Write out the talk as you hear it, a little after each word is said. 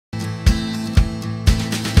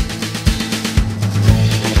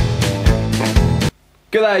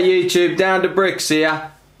G'day YouTube, Down to Bricks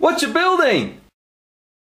here. What you building?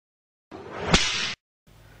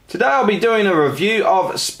 Today I'll be doing a review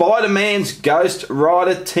of Spider-Man's Ghost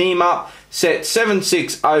Rider Team Up set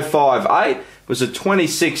 76058. It was a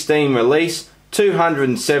 2016 release,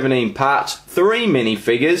 217 parts, 3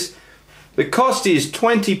 minifigures. The cost is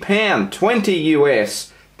 £20, 20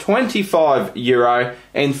 US, 25 Euro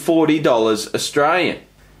and $40 Australian.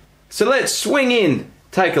 So let's swing in,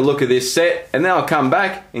 take a look at this set, and then I'll come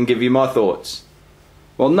back and give you my thoughts.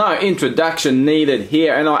 Well, no introduction needed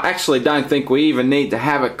here, and I actually don't think we even need to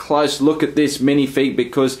have a close look at this minifig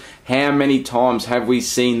because how many times have we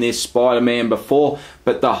seen this Spider-Man before?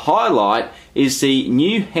 But the highlight is the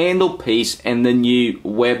new handle piece and the new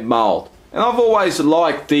web mold. And I've always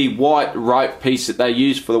liked the white rope piece that they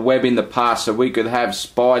used for the web in the past so we could have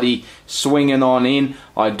Spidey swinging on in.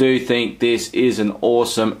 I do think this is an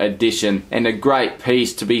awesome addition and a great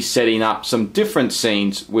piece to be setting up some different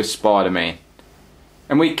scenes with Spider-Man.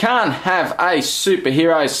 And we can't have a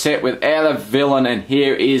superhero set without a villain, and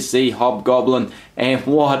here is the Hobgoblin, and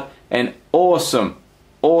what an awesome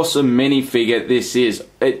minifigure this is.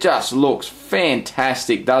 It just looks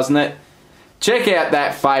fantastic, doesn't it? Check out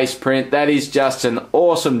that face print, that is just an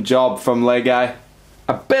awesome job from Lego.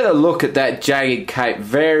 A better look at that jagged cape,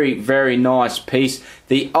 very nice piece.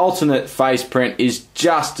 The alternate face print is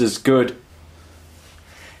just as good.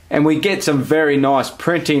 And we get some very nice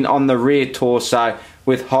printing on the rear torso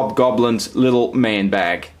with Hobgoblin's little man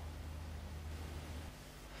bag.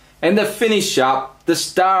 And to finish up, the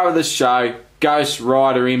star of the show, Ghost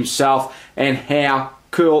Rider himself, and how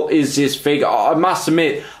cool is this figure? I must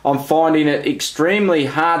admit, I'm finding it extremely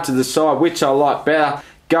hard to decide which I like better,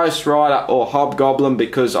 Ghost Rider or Hobgoblin,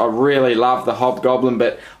 because I really love the Hobgoblin,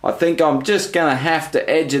 but I think I'm just going to have to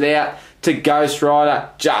edge it out to Ghost Rider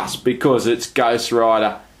just because it's Ghost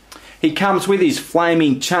Rider. He comes with his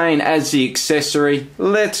flaming chain as the accessory.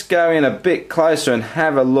 Let's go in a bit closer and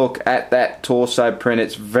have a look at that torso print.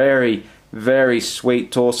 It's very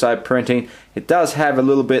sweet torso printing. It does have a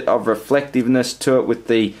little bit of reflectiveness to it with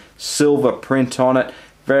the silver print on it.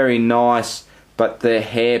 Very nice. But the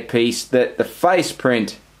hair piece, the face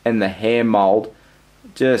print and the hair mold,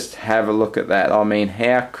 just have a look at that. I mean,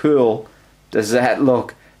 how cool does that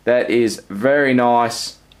look? That is very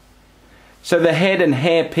nice. So the head and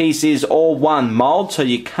hair piece is all one mold, so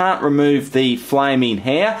you can't remove the flaming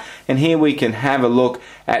hair. And here we can have a look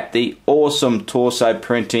at the awesome torso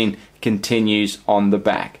printing continues on the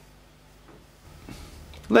back.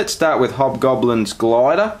 Let's start with Hobgoblin's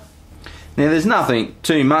glider. Now there's nothing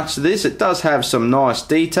too much to this. It does have some nice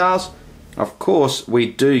details. Of course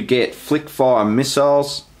we do get flick fire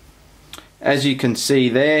missiles, as you can see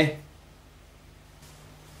there.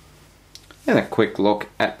 And a quick look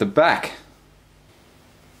at the back.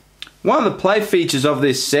 One of the play features of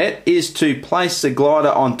this set is to place the glider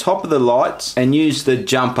on top of the lights and use the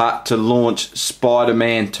jumper to launch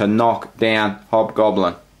Spider-Man to knock down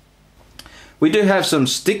Hobgoblin. We do have some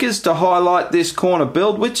stickers to highlight this corner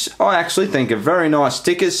build, which I actually think are very nice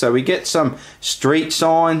stickers. So we get some street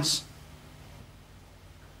signs,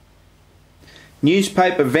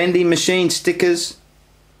 newspaper vending machine stickers,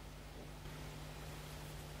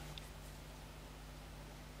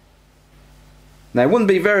 they wouldn't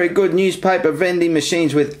be very good newspaper vending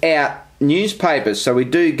machines without newspapers, so we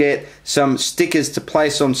do get some stickers to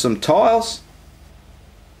place on some tiles.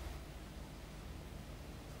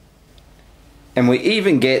 And we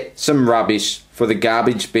even get some rubbish for the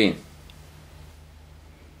garbage bin.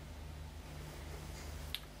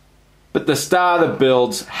 But the star of the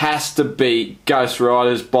builds has to be Ghost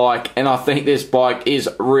Rider's bike, and I think this bike is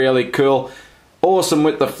really cool. Awesome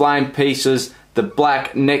with the flame pieces. The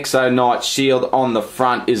black Nexo Knight shield on the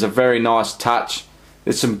front is a very nice touch.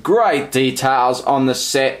 There's some great details on the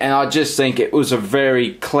set, and I just think it was a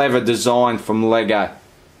very clever design from Lego.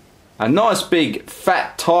 A nice big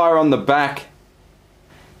fat tyre on the back,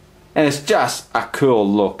 and it's just a cool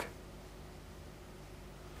look.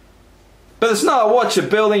 But it's not a watch a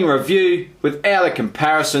building review without a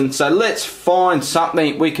comparison, so let's find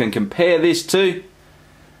something we can compare this to.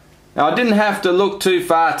 Now, I didn't have to look too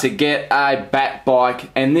far to get a Bat bike,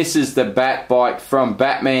 and this is the Bat bike from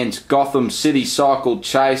Batman's Gotham City Cycle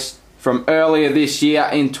Chase from earlier this year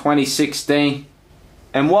in 2016.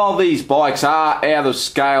 And while these bikes are out of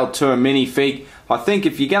scale to a minifig, I think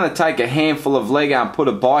if you're going to take a handful of Lego and put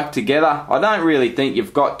a bike together, I don't really think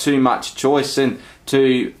you've got too much choice in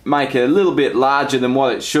to make it a little bit larger than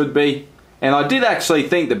what it should be. And I did actually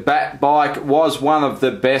think the Bat bike was one of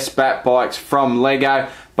the best Bat bikes from Lego.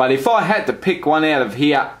 But if I had to pick one out of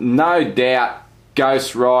here, no doubt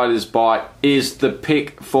Ghost Rider's bike is the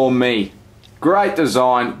pick for me. Great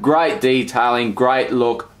design, great detailing, great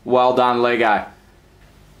look. Well done, Lego.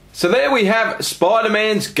 So there we have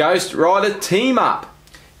Spider-Man's Ghost Rider team up.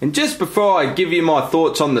 And just before I give you my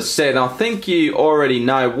thoughts on the set, I think you already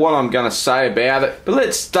know what I'm going to say about it. But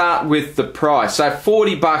let's start with the price. So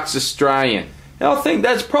 40 bucks Australian. And I think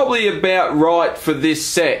that's probably about right for this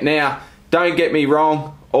set. Now, don't get me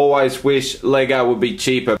wrong, always wish Lego would be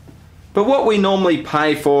cheaper. But what we normally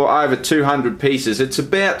pay for over 200 pieces, it's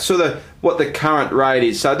about sort of what the current rate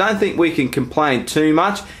is. So I don't think we can complain too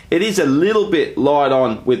much. It is a little bit light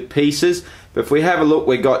on with pieces. But if we have a look,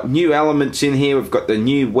 we've got new elements in here. We've got the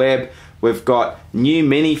new web. We've got new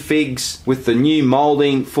minifigs with the new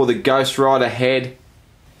moulding for the Ghost Rider head.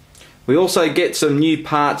 We also get some new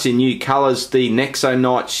parts in new colours. The Nexo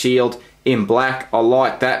Knight shield in black. I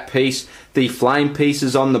like that piece. The flame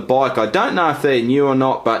pieces on the bike. I don't know if they're new or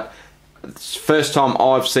not, but it's the first time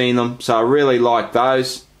I've seen them. So I really like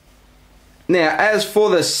those. Now, as for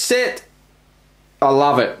the set, I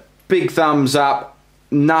love it. Big thumbs up.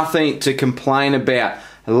 Nothing to complain about.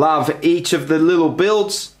 I love each of the little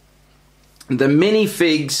builds. The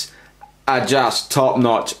minifigs are just top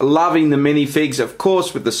notch. Loving the minifigs, of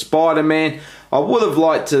course, with the Spider-Man. I would have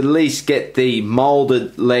liked to at least get the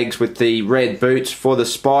moulded legs with the red boots for the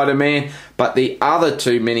Spider-Man, but the other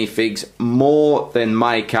two minifigs more than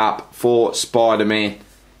make up for Spider-Man.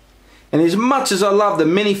 And as much as I love the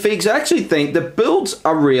minifigs, I actually think the builds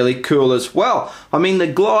are really cool as well. I mean, the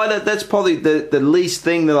glider, that's probably the least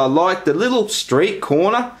thing that I like. The little street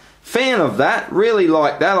corner, fan of that, really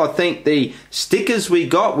like that. I think the stickers we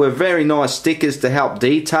got were very nice stickers to help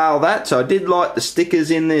detail that. So I did like the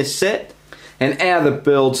stickers in this set. And out of the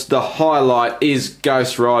builds, the highlight is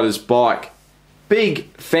Ghost Rider's bike. Big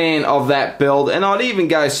fan of that build, and I'd even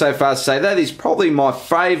go so far as to say that is probably my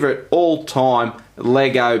favourite all-time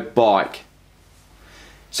Lego bike.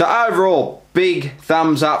 So overall, big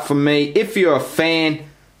thumbs up from me. If you're a fan,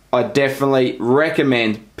 I definitely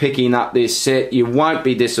recommend picking up this set. You won't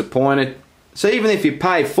be disappointed. So even if you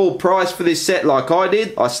pay full price for this set like I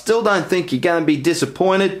did, I still don't think you're going to be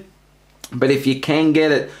disappointed. But if you can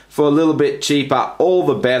get it for a little bit cheaper, all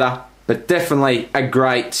the better. But definitely a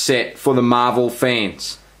great set for the Marvel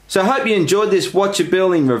fans. So I hope you enjoyed this What You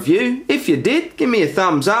Building review. If you did, give me a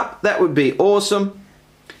thumbs up. That would be awesome.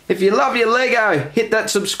 If you love your Lego, hit that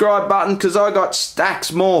subscribe button because I got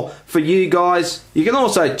stacks more for you guys. You can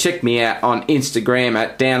also check me out on Instagram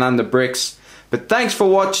at DownUnder. But thanks for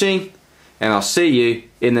watching, and I'll see you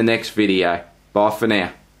in the next video. Bye for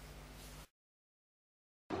now.